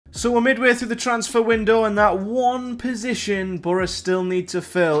So we're midway through the transfer window, and that one position Boro'S still need to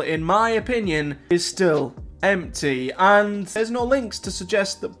fill, in my opinion, is still empty. And there's no links to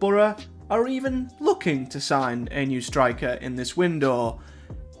suggest that Borough are even looking to sign a new striker in this window.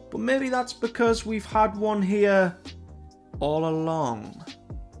 But maybe that's because we've had one here all along.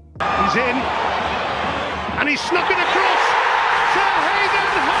 He's in, and he's snuck it across to Hayden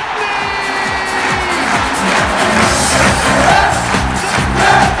Hutney!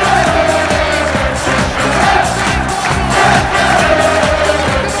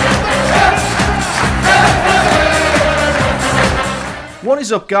 What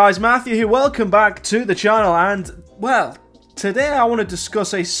is up, guys? Matthew here. Welcome back to the channel, and well, today I want to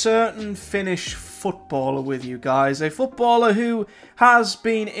discuss a certain Finnish footballer with you guys. A footballer who has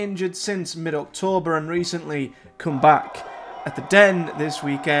been injured since mid-October and recently come back at the Den this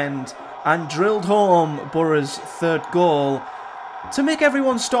weekend and drilled home Boro's third goal to make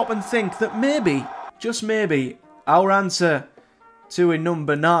everyone stop and think that maybe, just maybe, our answer to a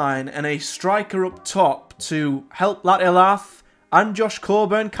number 9 and a striker up top to help Latelath and Josh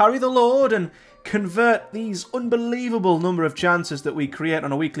Coburn carry the load and convert these unbelievable number of chances that we create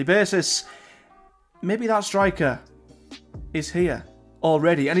on a weekly basis. Maybe that striker is here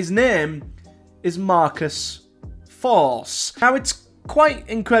already, and his name is Marcus Forss. Now, it's quite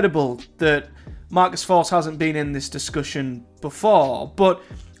incredible that Marcus Forss hasn't been in this discussion before, but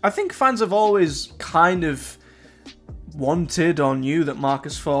I think fans have always kind of wanted or knew that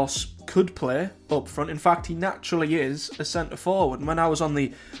Marcus Forss could play up front. In fact, he naturally is a centre forward. And when I was on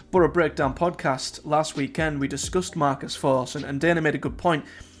the Borough Breakdown podcast last weekend, we discussed Marcus Forss, and Dana made a good point.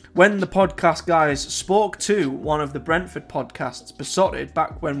 When the podcast guys spoke to one of the Brentford podcasts, Besotted,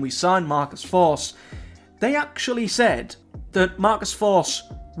 back when we signed Marcus Forss, they actually said that Marcus Forss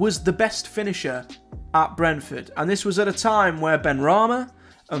was the best finisher at Brentford. And this was at a time where Ben Rama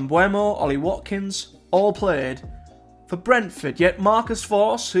and Buemo, Ollie Watkins all played for Brentford. Yet Marcus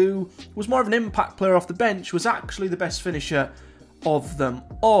Forss, who was more of an impact player off the bench, was actually the best finisher of them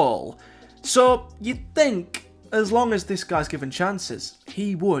all. So you'd think, as long as this guy's given chances,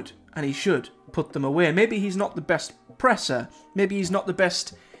 he would and he should put them away. Maybe he's not the best presser. Maybe he's not the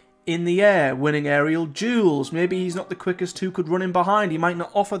best in the air, winning aerial duels. Maybe he's not the quickest who could run in behind. He might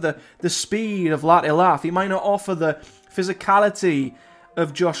not offer the speed of Latelath. He might not offer the physicality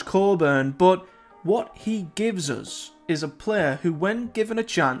of Josh Coburn. But what he gives us is a player who, when given a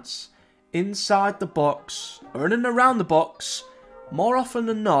chance inside the box or in and around the box, more often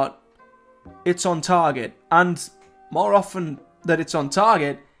than not, it's on target. And more often that it's on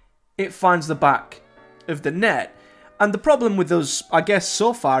target, it finds the back of the net. And the problem with us, I guess,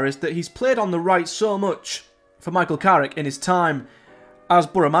 so far is that he's played on the right so much for Michael Carrick in his time as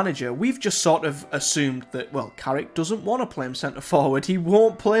Borough manager. We've just sort of assumed that, well, Carrick doesn't want to play him centre forward. He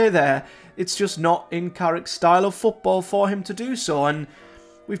won't play there. It's just not in Carrick's style of football for him to do so. And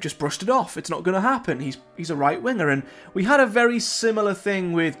we've just brushed it off. It's not going to happen. He's a right winger. And we had a very similar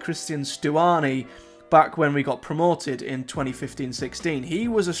thing with Christian Stuani back when we got promoted in 2015-16. He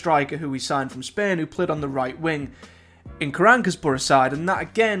was a striker who we signed from Spain who played on the right wing in Karanka's Borough side. And that,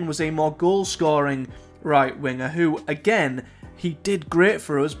 again, was a more goal-scoring right winger who, again, he did great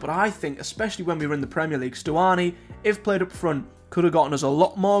for us. But I think, especially when we were in the Premier League, Stuani, if played up front, could have gotten us a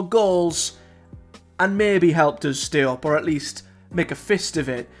lot more goals and maybe helped us stay up, or at least make a fist of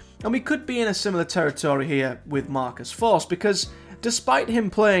it. And we could be in a similar territory here with Marcus Forss, because despite him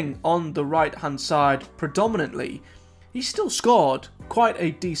playing on the right-hand side predominantly, he still scored quite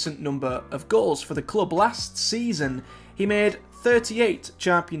a decent number of goals for the club. Last season, he made 38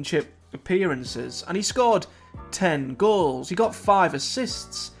 championship appearances, and he scored 10 goals. He got 5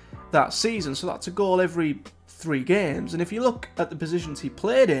 assists that season, so that's a goal every 3 games. And if you look at the positions he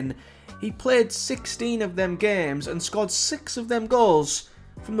played in, he played 16 of them games and scored 6 of them goals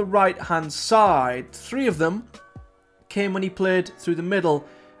from the right-hand side. 3 of them came when he played through the middle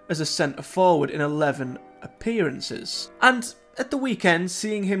as a centre-forward in 11 appearances. And at the weekend,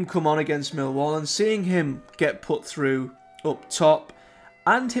 seeing him come on against Millwall and seeing him get put through up top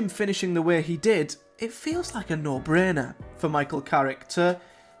and him finishing the way he did, it feels like a no-brainer for Michael Carrick to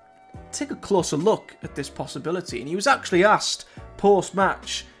take a closer look at this possibility. And he was actually asked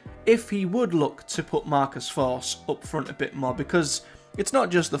post-match if he would look to put Marcus Forss up front a bit more, because it's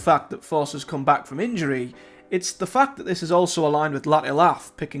not just the fact that Forss has come back from injury, it's the fact that this is also aligned with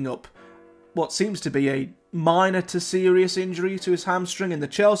Latelath picking up what seems to be a minor to serious injury to his hamstring in the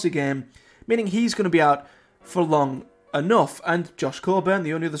Chelsea game, meaning he's going to be out for long enough. And Josh Coburn,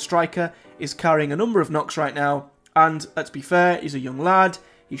 the only other striker, is carrying a number of knocks right now, and let's be fair, he's a young lad.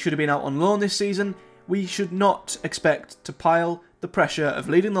 He should have been out on loan this season. We should not expect to pile the pressure of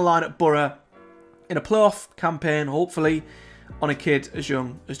leading the line at Borough in a playoff campaign, hopefully, on a kid as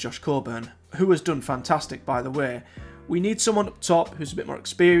young as Josh Coburn, who has done fantastic, by the way. We need someone up top who's a bit more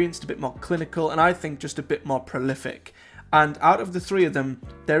experienced, a bit more clinical, and I think just a bit more prolific. And out of the three of them,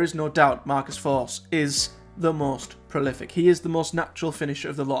 there is no doubt Marcus Forss is the most prolific. He is the most natural finisher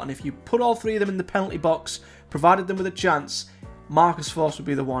of the lot, and if you put all three of them in the penalty box, provided them with a chance, Marcus Forss would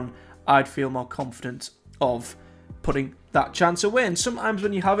be the one I'd feel more confident of putting that chance away. And sometimes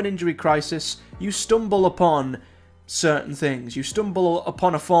when you have an injury crisis, you stumble upon certain things. You stumble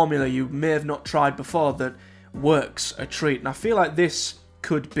upon a formula you may have not tried before that works a treat. And I feel like this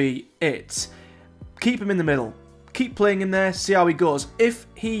could be it. Keep him in the middle. Keep playing in there, see how he goes. If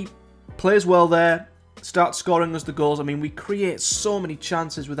he plays well there, starts scoring us the goals. I mean, we create so many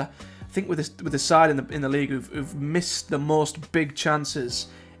chances with the side in the league who've missed the most big chances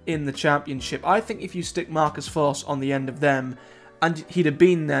in the Championship. I think if you stick Marcus Forss on the end of them, and he'd have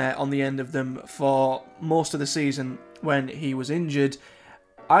been there on the end of them for most of the season when he was injured,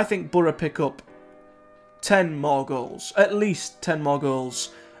 I think Borough pick up 10 more goals, at least 10 more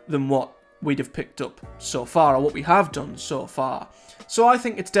goals than what we'd have picked up so far, or what we have done so far. So I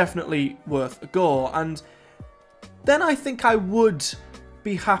think it's definitely worth a go, and then I think I would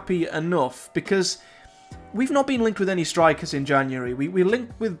be happy enough, because we've not been linked with any strikers in January. We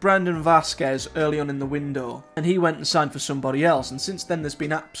linked with Brandon Vasquez early on in the window, and he went and signed for somebody else, and since then there's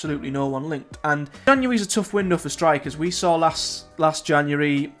been absolutely no one linked. And January's a tough window for strikers. We saw last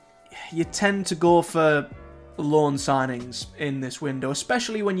January, you tend to go for loan signings in this window,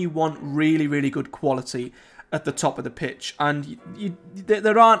 especially when you want really, really good quality at the top of the pitch. And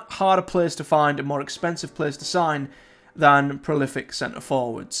there aren't harder players to find and more expensive players to sign than prolific centre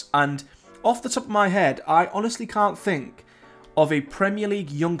forwards. And off the top of my head, I honestly can't think of a Premier League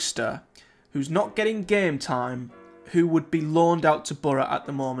youngster who's not getting game time who would be loaned out to Borough at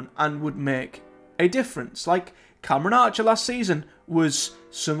the moment and would make a difference. Like Cameron Archer last season was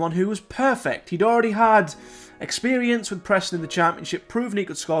someone who was perfect. He'd already had experience with Preston in the Championship, proven he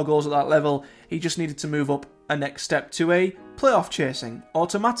could score goals at that level. He just needed to move up a next step to a playoff chasing,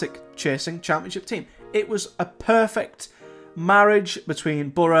 automatic chasing Championship team. It was a perfect marriage between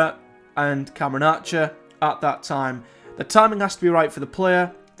Borough and Cameron Archer at that time. The timing has to be right for the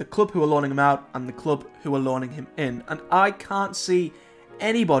player, the club who are loaning him out, and the club who are loaning him in. And I can't see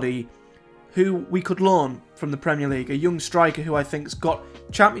anybody who we could loan from the Premier League, a young striker who I think's got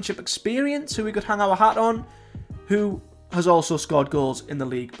Championship experience, who we could hang our hat on, who has also scored goals in the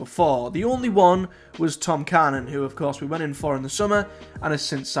league before. The only one was Tom Cannon, who of course we went in for in the summer and has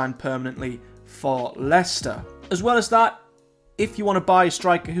since signed permanently for Leicester. As well as that, if you want to buy a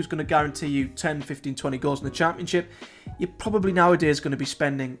striker who's going to guarantee you 10, 15, 20 goals in the Championship, you're probably nowadays going to be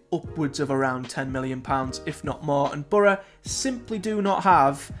spending upwards of around £10 million, if not more. And Borough simply do not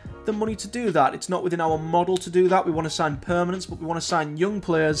have the money to do that. It's not within our model to do that. We want to sign permanents, but we want to sign young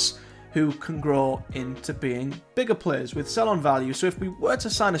players who can grow into being bigger players with sell-on value. So if we were to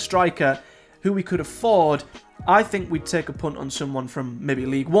sign a striker who we could afford, I think we'd take a punt on someone from maybe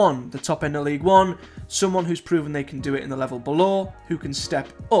League One, the top end of League One, someone who's proven they can do it in the level below, who can step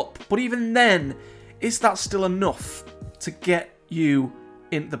up. But even then, is that still enough to get you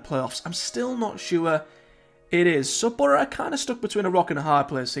into the playoffs? I'm still not sure it is. So Borough are kind of stuck between a rock and a hard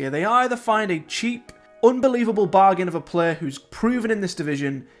place here. They either find a cheap, unbelievable bargain of a player who's proven in this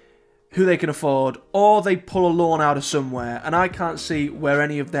division who they can afford, or they pull a loan out of somewhere, and I can't see where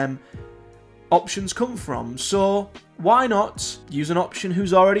any of them options come from. So why not use an option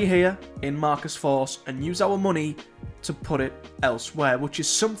who's already here in Marcus Forss and use our money to put it elsewhere, which is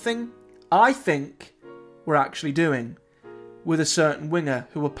something I think we're actually doing with a certain winger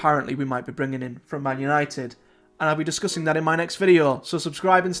who apparently we might be bringing in from Man United. And I'll be discussing that in my next video, so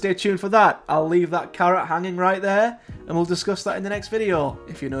subscribe and stay tuned for that. I'll leave that carrot hanging right there, and we'll discuss that in the next video,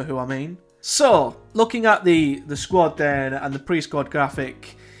 if you know who I mean. So, looking at the squad then, and the pre-squad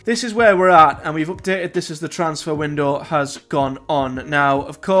graphic, this is where we're at, and we've updated this as the transfer window has gone on. Now,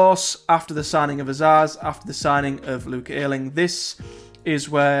 of course, after the signing of Azaz, after the signing of Luke Ayling, this is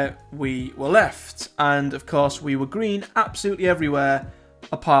where we were left. And, of course, we were green absolutely everywhere,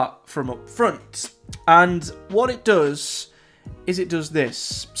 apart from up front. And what it does is it does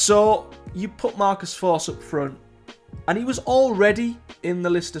this. So you put Marcus Forss up front, and he was already in the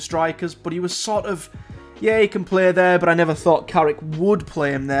list of strikers, but he was sort of, yeah, he can play there, but I never thought Carrick would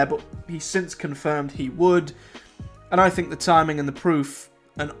play him there, but he's since confirmed he would. And I think the timing and the proof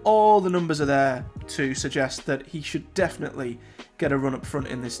and all the numbers are there to suggest that he should definitely get a run up front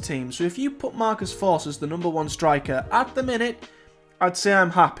in this team. So if you put Marcus Forss as the #1 striker at the minute, I'd say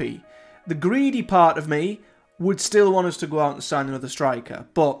I'm happy. The greedy part of me would still want us to go out and sign another striker.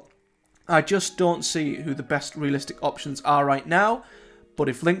 But I just don't see who the best realistic options are right now. But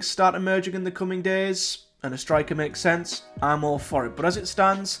if links start emerging in the coming days and a striker makes sense, I'm all for it. But as it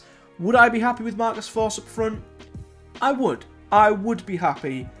stands, would I be happy with Marcus Forss up front? I would. I would be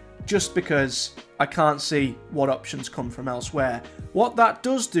happy just because I can't see what options come from elsewhere. What that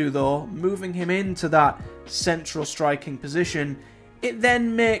does do though, moving him into that central striking position, it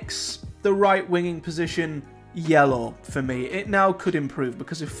then makes the right winging position yellow for me. It now could improve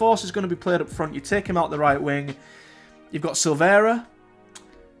because if Forss is going to be played up front, you take him out the right wing. You've got Silveira,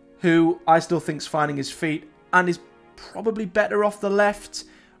 who I still think's finding his feet and is probably better off the left.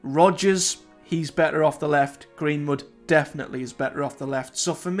 Rodgers, he's better off the left. Greenwood definitely is better off the left.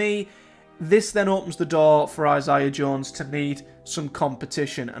 So for me, this then opens the door for Isaiah Jones to need some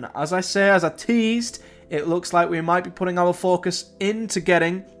competition. And as I say, as I teased, it looks like we might be putting our focus into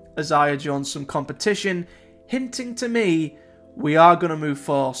getting Isaiah Jones some competition, hinting to me we are going to move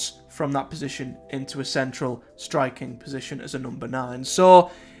Forss from that position into a central striking position as a number 9.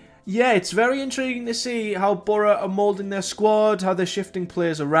 So yeah, it's very intriguing to see how Borough are moulding their squad, how they're shifting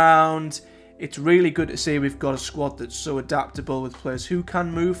players around. It's really good to see we've got a squad that's so adaptable with players who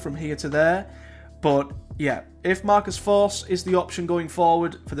can move from here to there. But yeah, if Marcus Forss is the option going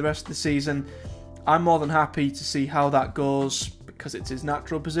forward for the rest of the season, I'm more than happy to see how that goes because it's his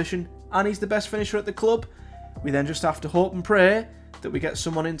natural position and he's the best finisher at the club. We then just have to hope and pray that we get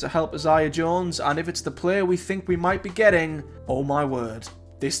someone in to help Isaiah Jones, and if it's the player we think we might be getting, oh my word,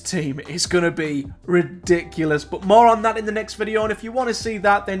 this team is going to be ridiculous. But more on that in the next video, and if you want to see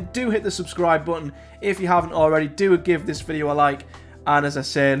that, then do hit the subscribe button. If you haven't already, do give this video a like, and as I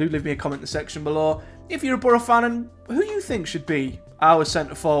say, do leave me a comment in the section below if you're a Borough fan and who you think should be our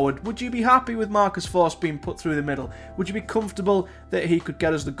centre forward. Would you be happy with Marcus Forss being put through the middle? Would you be comfortable that he could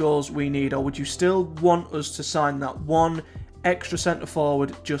get us the goals we need, or would you still want us to sign that one extra centre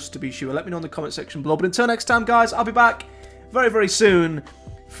forward just to be sure? Let me know in the comment section below. But until next time, guys, I'll be back very, very soon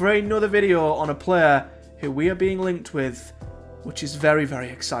for another video on a player who we are being linked with, which is very, very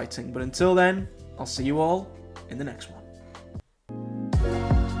exciting. But until then, I'll see you all in the next one.